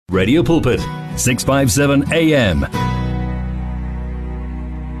Radio Pulpit, 657 AM.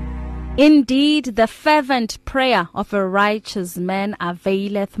 Indeed, the fervent prayer of a righteous man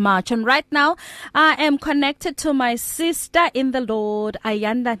availeth much. And right now, I am connected to my sister in the Lord,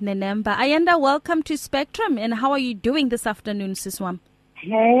 Ayanda Nenemba. Ayanda, welcome to Spectrum. And how are you doing this afternoon, Siswam?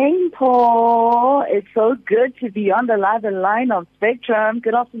 Hey, Mpho. It's so good to be on the live line of Spectrum.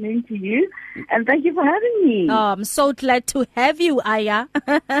 Good afternoon to you, and thank you for having me. Oh, I'm so glad to have you, Aya.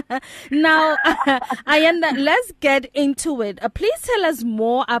 Now, Ayanda, let's get into it. Please tell us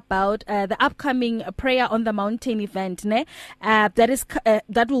more about the upcoming Prayer on the Mountain event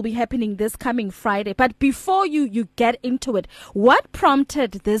that will be happening this coming Friday. But before you get into it, what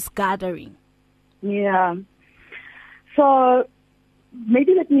prompted this gathering? Yeah. So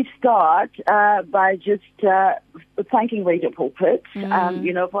maybe let me start by just thanking Radio Pulpit,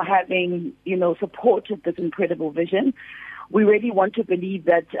 for having, supported this incredible vision. We really want to believe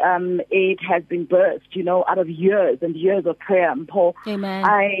that it has been birthed, out of years and years of prayer. Mpho, Amen.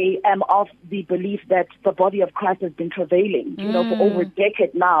 I am of the belief that the body of Christ has been travailing, for over a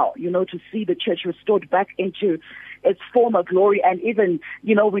decade now, to see the church restored back into its former glory. And even,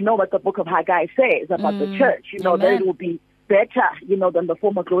 we know what the book of Haggai says about the church, that it will be better, than the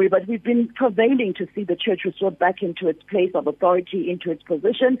former glory, but we've been prevailing to see the church restored back into its place of authority, into its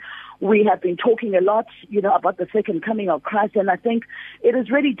position. We have been talking a lot, about the second coming of Christ, and I think it is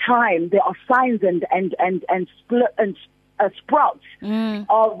really time. There are signs and sprouts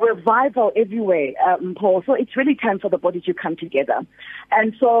of revival everywhere, Paul. So it's really time for the body to come together.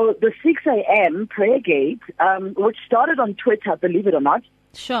 And so the 6 a.m. prayer gate, which started on Twitter, believe it or not.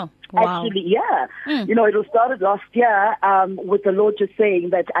 Sure. Wow. Actually, yeah. It was started last year with the Lord just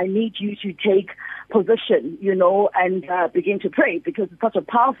saying that I need you to take position, and begin to pray, because it's such a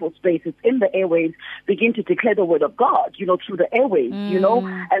powerful space. It's in the airways. Begin to declare the word of God, through the airways,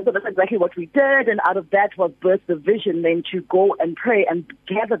 And so that's exactly what we did. And out of that was birthed the vision then to go and pray and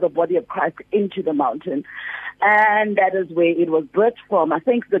gather the body of Christ into the mountain. And that is where it was birthed from. I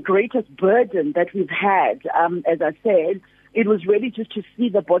think the greatest burden that we've had, as I said, it was really just to see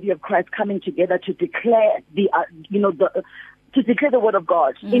the body of Christ coming together to declare to declare the word of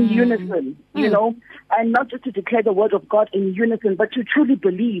God in unison, and not just to declare the word of God in unison, but to truly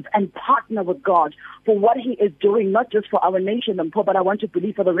believe and partner with God for what He is doing, not just for our nation, but I want to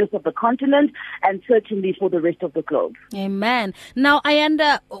believe for the rest of the continent and certainly for the rest of the globe. Amen. Now,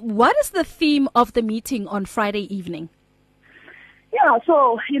 Ayanda, what is the theme of the meeting on Friday evening? Yeah,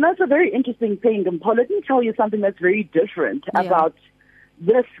 so, it's a very interesting thing. And Paul, let me tell you something that's very different about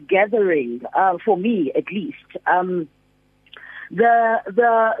this gathering, for me at least.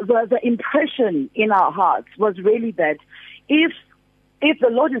 The impression in our hearts was really that if the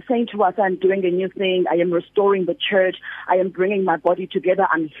Lord is saying to us, I'm doing a new thing, I am restoring the church, I am bringing my body together,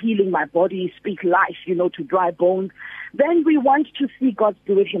 I'm healing my body, speak life, to dry bones, then we want to see God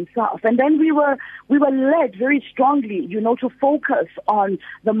do it Himself. And then we were led very strongly, to focus on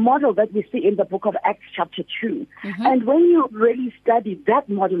the model that we see in the book of Acts chapter 2. And when you really study that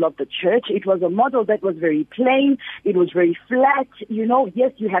model of the church, it was a model that was very plain, it was very flat,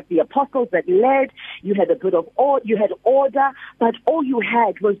 yes, you had the apostles that led, you had a bit of you had order, but all you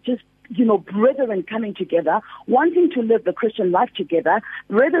had was just brethren coming together, wanting to live the Christian life together,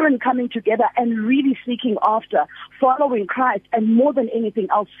 brethren coming together and really seeking after following Christ, and more than anything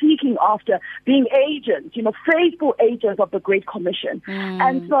else, seeking after being agents, faithful agents of the Great Commission.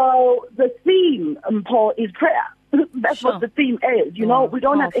 And so the theme, Paul, is prayer. That's what the theme is. We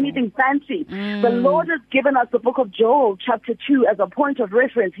don't have anything fancy. The Lord has given us the book of Joel, chapter 2, as a point of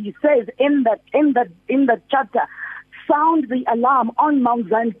reference. He says in that chapter, sound the alarm on Mount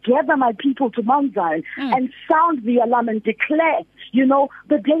Zion, gather my people to Mount Zion, and sound the alarm and declare,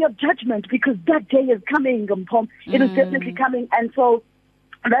 the day of judgment, because that day is coming. It is definitely coming. And so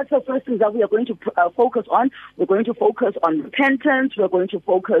that's the first thing that we are going to focus on. We're going to focus on repentance. We're going to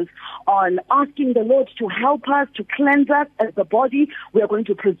focus on asking the Lord to help us, to cleanse us as the body. We are going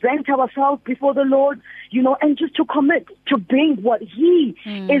to present ourselves before the Lord, and just to commit to being what He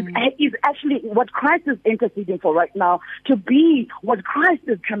is actually, what Christ is interceding for right now, to be what Christ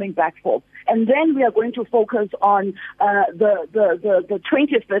is coming back for. And then we are going to focus on the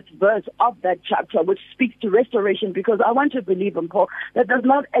 25th verse of that chapter, which speaks to restoration, because I want to believe in Paul that there's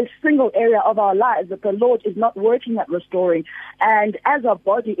not a single area of our lives that the Lord is not working at restoring. And as a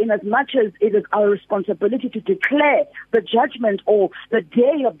body, in as much as it is our responsibility to declare the judgment or the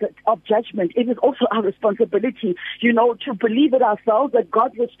day of judgment, it is also our responsibility, to believe it ourselves that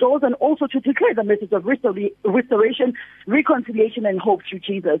God restores, and also to declare the message of restoration, reconciliation, and hope through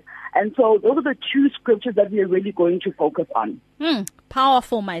Jesus. And so So those are the two scriptures that we are really going to focus on.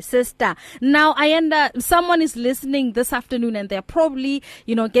 Powerful, my sister. Now, Ayanda, someone is listening this afternoon and they're probably,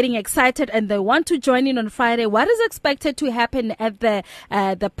 getting excited and they want to join in on Friday. What is expected to happen at the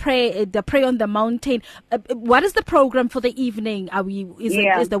pray on the mountain? What is the program for the evening?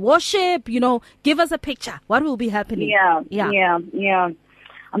 Is the worship? Give us a picture. What will be happening? Yeah.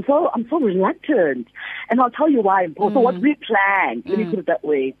 I'm so reluctant, and I'll tell you why. So what we planned, let me put it that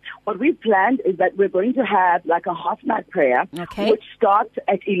way. What we planned is that we're going to have like a half night prayer, which starts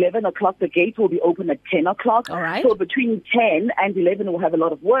at 11 o'clock. The gates will be open at 10 o'clock. All right. So between 10 and 11, we'll have a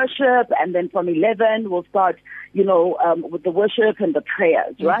lot of worship, and then from 11 we'll start, with the worship and the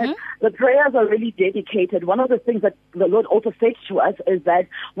prayers, right? The prayers are really dedicated. One of the things that the Lord also says to us is that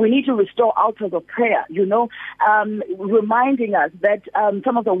we need to restore altars of prayer, reminding us that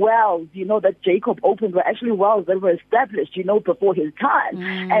some of the wells, that Jacob opened were actually wells that were established, before his time.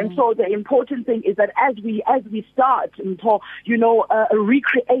 And so the important thing is that as we start, Mpho,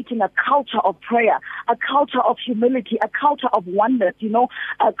 recreating a culture of prayer, a culture of humility, a culture of oneness,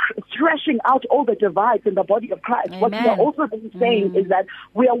 thrashing out all the divides in the body of Christ. Amen. What we are also saying is that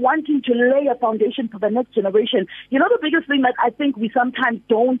we are wanting to lay a foundation for the next generation. The biggest thing that I think we sometimes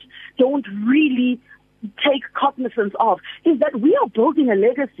don't really take cognizance of is that we are building a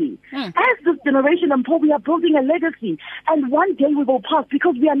legacy. As this generation, Mpho, we are building a legacy. And one day we will pass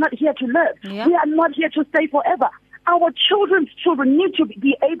because we are not here to live. Yeah. We are not here to stay forever. Our children's children need to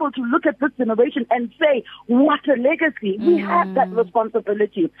be able to look at this generation and say, what a legacy. We have that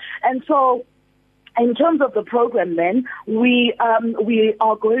responsibility. And so, in terms of the program, then, we are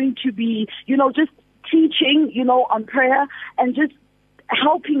going to be, just teaching, on prayer and just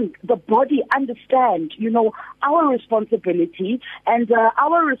helping the body understand, our responsibility and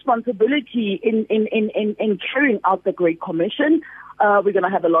our responsibility in carrying out the Great Commission. We're going to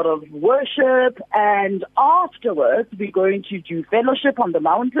have a lot of worship, and afterwards we're going to do fellowship on the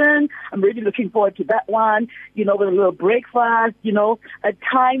mountain. I'm really looking forward to that one, with a little breakfast, a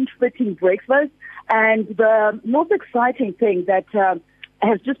time-fitting breakfast. And the most exciting thing that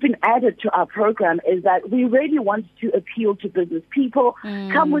has just been added to our program is that we really want to appeal to business people.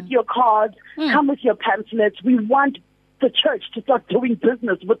 Come with your cards, come with your pamphlets. We want the church to start doing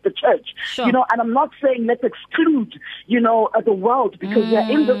business with the church. Sure. And I'm not saying let's exclude, the world because we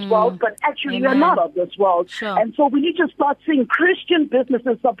are in this world, but actually we are not of this world. Sure. And so we need to start seeing Christian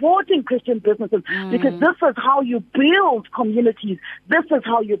businesses supporting Christian businesses because this is how you build communities. This is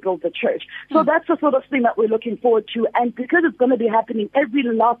how you build the church. So that's the sort of thing that we're looking forward to. And because it's going to be happening every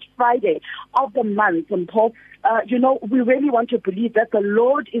last Friday of the month, and Paul, we really want to believe that the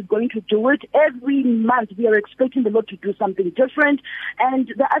Lord is going to do it every month. We are expecting the Lord to do something different.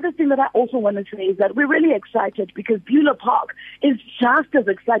 And the other thing that I also want to say is that we're really excited because Beulah Park is just as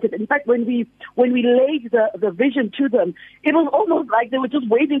excited. In fact, when we laid the vision to them, it was almost like they were just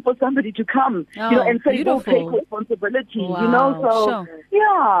waiting for somebody to come, and say, we'll take responsibility, Wow. So,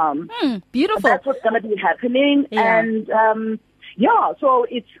 yeah. Beautiful. So that's what's going to be happening. Yeah. And, so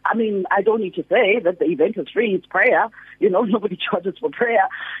I don't need to say that the event is free. It's prayer. Nobody charges for prayer.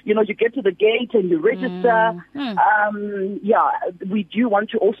 You get to the gate and you register. We do want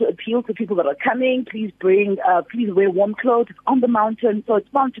to also appeal to people that are coming. Please wear warm clothes. It's on the mountain, so it's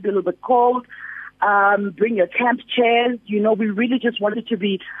bound to be a little bit cold. Bring your camp chairs. We really just want it to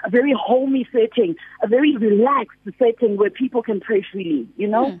be a very homey setting, a very relaxed setting where people can pray freely,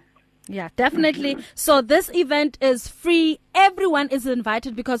 Yeah, definitely. So this event is free. Everyone is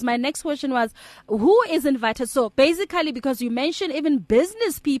invited because my next question was, who is invited? So basically, because you mentioned even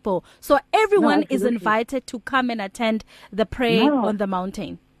business people, so everyone is invited to come and attend the prayer on the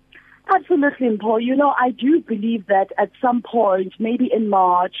mountain. Absolutely, Mpho. I do believe that at some point, maybe in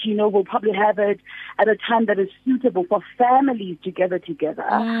March, we'll probably have it at a time that is suitable for families to gather together.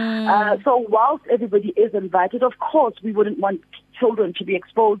 So whilst everybody is invited, of course, we wouldn't want children to be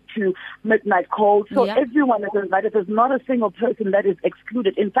exposed to midnight cold. So everyone is invited. There's not a single person that is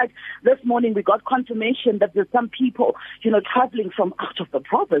excluded. In fact, this morning we got confirmation that there's some people, traveling from out of the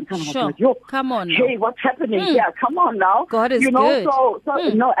province. And Sure. like, yo, come on. Hey, what's happening? Yeah, come on now. God is good.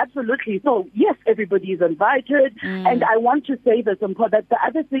 No, absolutely. So yes, everybody is invited. And I want to say this, Mpho, that the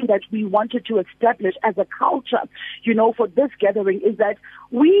other thing that we wanted to establish as a culture, for this gathering is that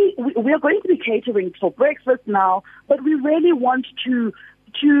we are going to be catering for breakfast now, but we really want to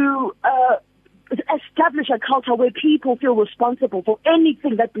establish a culture where people feel responsible for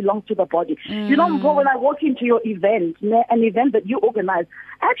anything that belongs to the body. Mpho, when I walk into your event, an event that you organize,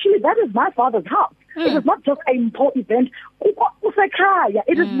 actually that is my father's house. It is not just a Mpho event.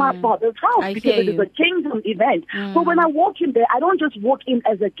 It is my Father's house because it is a kingdom event. So when I walk in there, I don't just walk in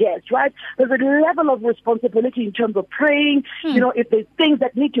as a guest, right? There's a level of responsibility in terms of praying. If there's things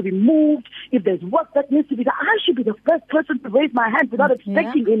that need to be moved, if there's work that needs to be done, I should be the first person to raise my hand without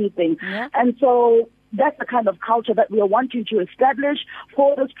expecting anything. And so that's the kind of culture that we are wanting to establish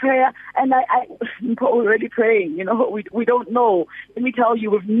for this prayer. And we're already praying, we don't know. Let me tell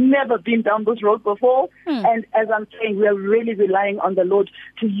you, we've never been down this road before. And as I'm saying, we are really relying on the Lord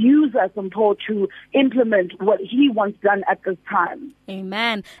to use us, Mpho, to implement what He wants done at this time.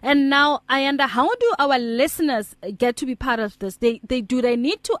 Amen. And now, Ayanda, how do our listeners get to be part of this? Do they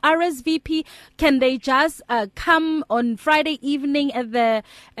need to RSVP? Can they just come on Friday evening at the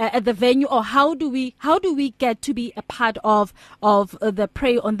venue, or how do we get to be a part of the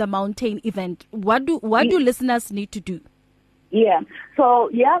Pray on the Mountain event? What do listeners need to do? So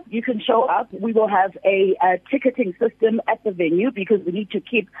you can show up. We will have a ticketing system at the venue because we need to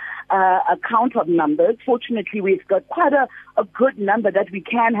keep a count of numbers. Fortunately, we've got quite a good number that we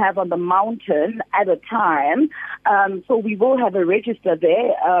can have on the mountain at a time. So we will have a register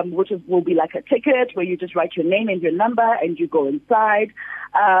there, which will be like a ticket where you just write your name and your number and you go inside.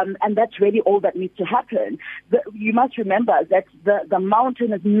 And that's really all that needs to happen. You must remember that the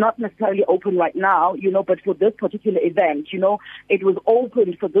mountain is not necessarily open right now, but for this particular event, it was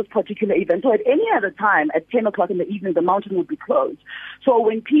open for this particular event. So at any other time, at 10 o'clock in the evening, the mountain would be closed. So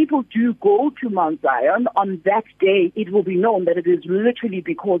when people do go to Mount Zion on that day, it will be known that it is literally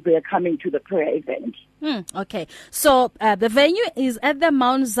because they are coming to the prayer event. Okay. So the venue is at the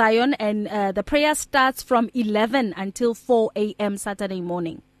Mount Zion, and the prayer starts from 11 until 4 a.m. Saturday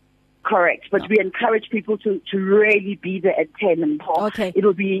morning. Correct, but we encourage people to really be there at 10 and Mpho. Okay. It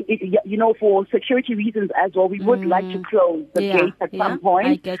will be, for security reasons as well, we would like to close the gate at some point.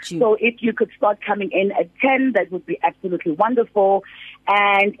 I get you. So if you could start coming in at 10, that would be absolutely wonderful.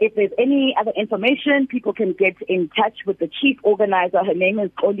 And if there's any other information, people can get in touch with the chief organizer. Her name is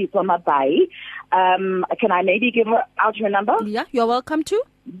Mpho Mokou. Can I maybe give her out her number? Yeah, you're welcome to.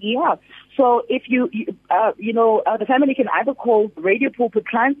 Yeah. So if the family can either call Radio Pulpit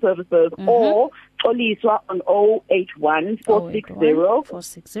Client Services or Xoliswa on 081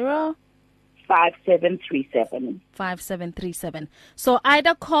 460 5737. So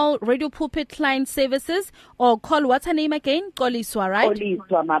either call Radio Pulpit Client Services or call, what's her name again? Xoliswa, right?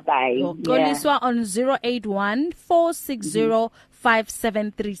 Xoliswa Mabai. Xoliswa on 081 460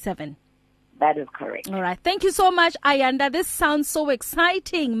 5737. That is correct. All right. Thank you so much, Ayanda. This sounds so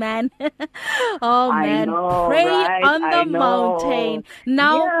exciting, man. Oh, man. I know, Pray right? on the mountain.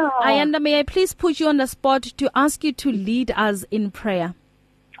 Now, Ayanda, may I please put you on the spot to ask you to lead us in prayer?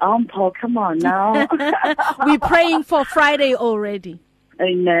 Mpho, come on now. We're praying for Friday already.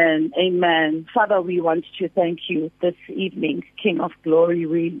 Amen. Amen. Father, we want to thank you this evening, King of Glory.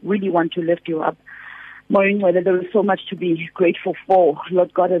 We really want to lift you up. Knowing whether there is so much to be grateful for,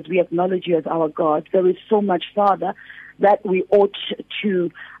 Lord God, as we acknowledge you as our God. There is so much, Father, that we ought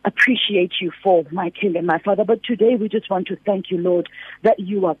to appreciate you for, my King and my Father. But today we just want to thank you, Lord, that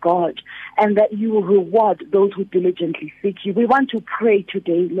you are God and that you will reward those who diligently seek you. We want to pray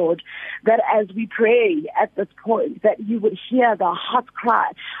today, Lord, that as we pray at this point, that you would hear the heart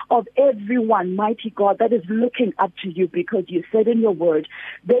cry of everyone, mighty God, that is looking up to you, because you said in your word,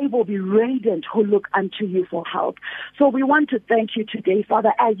 they will be radiant who look unto you for help. So we want to thank you today,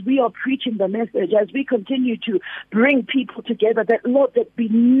 Father, as we are preaching the message, as we continue to bring people together, that, Lord, that be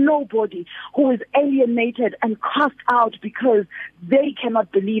nobody who is alienated and cast out because they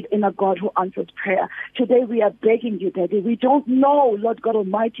cannot believe in a God who answers prayer. Today we are begging you, Daddy. We don't know, Lord God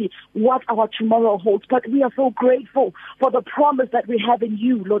Almighty, what our tomorrow holds, but we are so grateful for the promise that we have in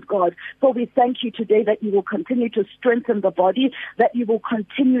you, Lord God. So we thank you today that you will continue to strengthen the body, that you will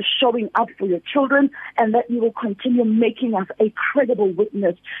continue showing up for your children, and that you will continue making us a credible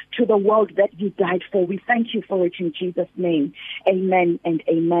witness to the world that you died for. We thank you for it in Jesus' name. Amen and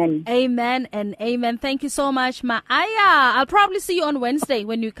amen. Amen and amen. Thank you so much, Maaya. I'll probably see you on Wednesday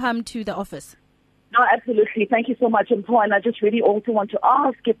when you come to the office. No, absolutely. Thank you so much, Mpho. And I just really also want to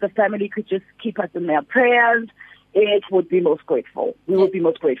ask if the family could just keep us in their prayers. It would be most grateful. We would be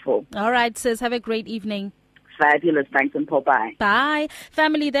most grateful. All right, sis. Have a great evening. Fabulous. Thanks, Mpho. Bye. Bye.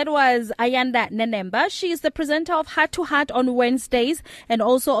 Family, that was Ayanda Nenemba. She is the presenter of Heart to Heart on Wednesdays and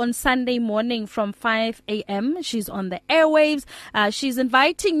also on Sunday morning from 5 a.m. She's on the airwaves. She's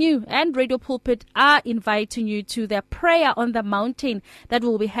inviting you, and Radio Pulpit are inviting you to their Prayer on the Mountain that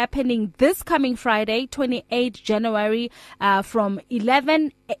will be happening this coming Friday, 28 January, from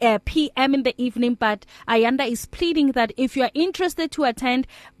 11 p.m. in the evening, but Ayanda is pleading that if you are interested to attend,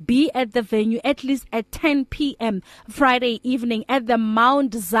 be at the venue at least at 10 p.m. Friday evening at the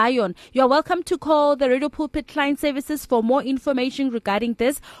Mount Zion. You are welcome to call the Radio Pulpit Client Services for more information regarding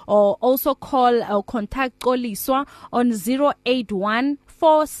this, or also call or contact Koliswa on 081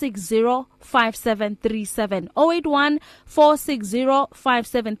 460 5737 081 460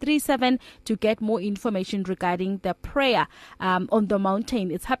 5737 to get more information regarding the prayer on the mountain.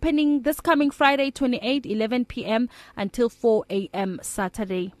 It's happening this coming Friday 28 11 p.m. until 4 a.m.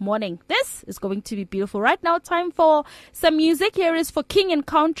 Saturday morning. This is going to be beautiful. Right now, time for some music. Here is For King and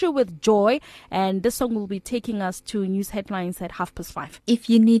Country with Joy, and this song will be taking us to news headlines at 5:30.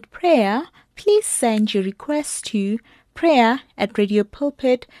 If you need prayer, please send your request to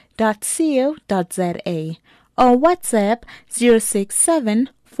prayer@radiopulpit.co.za or WhatsApp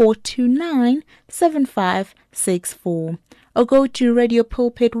 067-429-7564, or go to Radio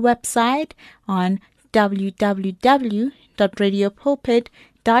Pulpit website on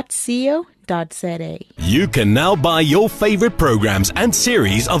www.radiopulpit.co.za. You can now buy your favorite programs and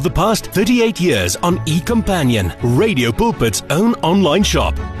series of the past 38 years on eCompanion, Radio Pulpit's own online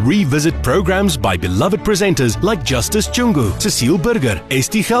shop. Revisit programs by beloved presenters like Justice Chungu, Cecile Burger,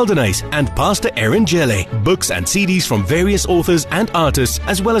 Esti Geldenhuys, and Pastor Aaron Jelle. Books and CDs from various authors and artists,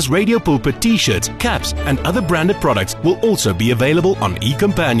 as well as Radio Pulpit t-shirts, caps, and other branded products will also be available on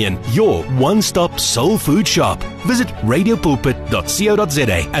eCompanion, your one-stop soul food shop. Visit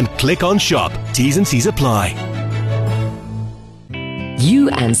radiopulpit.co.za and click on shop. T's and C's apply. You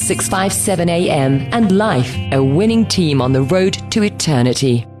and 657 AM and life, a winning team on the road to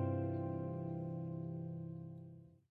eternity.